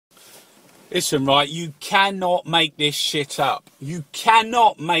Listen, right, you cannot make this shit up. You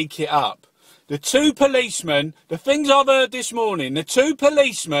cannot make it up. The two policemen, the things I've heard this morning, the two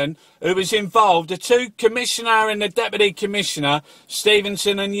policemen who was involved, the two commissioner and the deputy commissioner,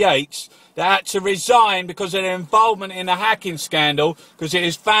 Stevenson and Yates, they had to resign because of their involvement in the hacking scandal, because it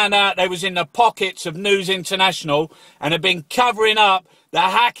was found out they was in the pockets of News International and had been covering up the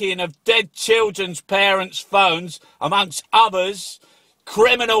hacking of dead children's parents' phones, amongst others,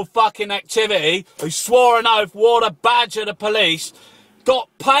 criminal fucking activity, who swore an oath, wore the badge of the police, got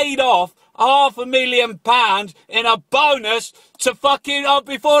paid off £500,000 in a bonus to fucking,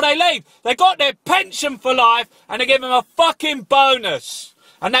 before they leave. They got their pension for life and they give them a fucking bonus.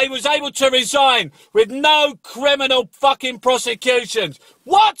 And they was able to resign with no criminal fucking prosecutions.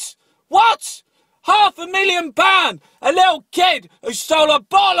 What? What? £500,000! A little kid who stole a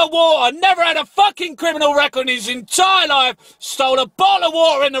bottle of water, never had a fucking criminal record in his entire life, stole a bottle of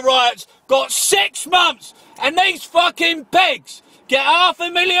water in the riots, got 6 months, and these fucking pigs get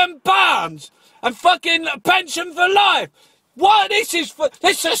 £500,000 and fucking pension for life. What this is for?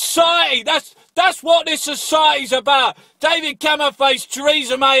 This society. That's what this society's about. David Camerface,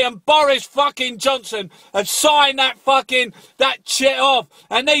 Theresa May, and Boris fucking Johnson have signed that shit off,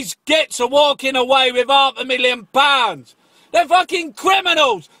 and these gits are walking away with £500,000. They're fucking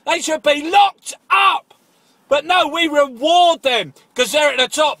criminals. They should be locked up. But no, we reward them because they're at the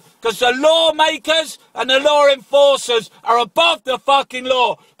top. Because the lawmakers and the law enforcers are above the fucking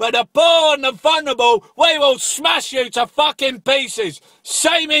law. But the poor and the vulnerable, we will smash you to fucking pieces.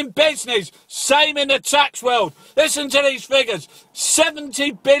 Same in business, same in the tax world. Listen to these figures.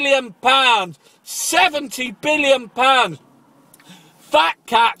 £70 billion. £70 billion. Fat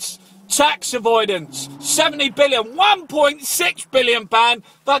cats. Tax avoidance, 70 billion, 1.6 billion pound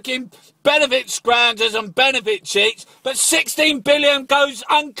fucking benefit scroungers and benefit cheats, but 16 billion goes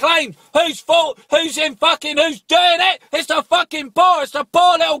unclaimed. Whose fault? Who's doing it? It's the fucking poor. It's the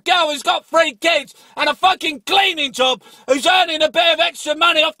poor little girl who's got 3 kids and a fucking cleaning job, who's earning a bit of extra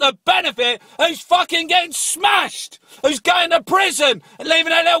money off the benefit, who's fucking getting smashed, who's going to prison and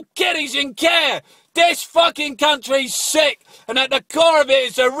leaving her little kiddies in care. This fucking country's sick, and at the core of it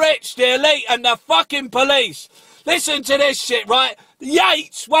is the rich, the elite, and the fucking police. Listen to this shit, right?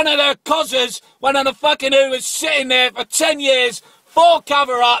 Yates, one of the cozzers, one of the fucking who was sitting there for 10 years, 4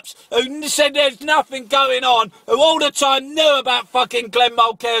 cover-ups, who said there's nothing going on, who all the time knew about fucking Glenn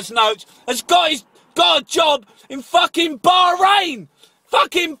Mulcair's notes, has got a job in fucking Bahrain.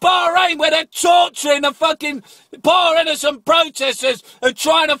 Fucking Bahrain, where they're torturing the fucking poor innocent protesters who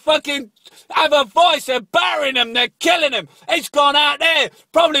trying to fucking have a voice. They're burying them, they're killing them. He's gone out there,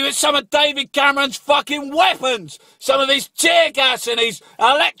 probably with some of David Cameron's fucking weapons, some of his tear gas and his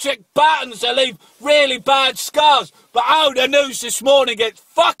electric batons that leave really bad scars. But oh, the news this morning gets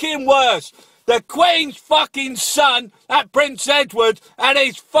fucking worse. The Queen's fucking son, that Prince Edward, and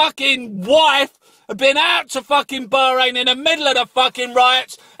his fucking wife have been out to fucking Bahrain in the middle of the fucking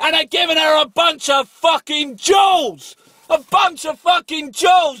riots, and they're giving her a bunch of fucking jewels. A bunch of fucking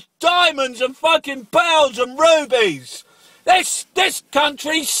jewels, diamonds and fucking pearls and rubies. This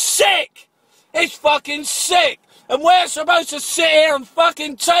country's sick. It's fucking sick. And we're supposed to sit here and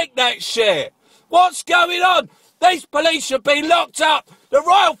fucking take that shit. What's going on? These police should be locked up. The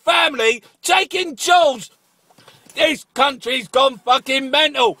royal family taking jewels. This country's gone fucking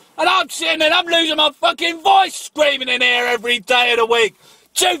mental. And I'm sitting there, I'm losing my fucking voice screaming in here every day of the week.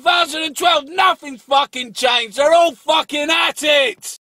 2012, nothing's fucking changed. They're all fucking at it.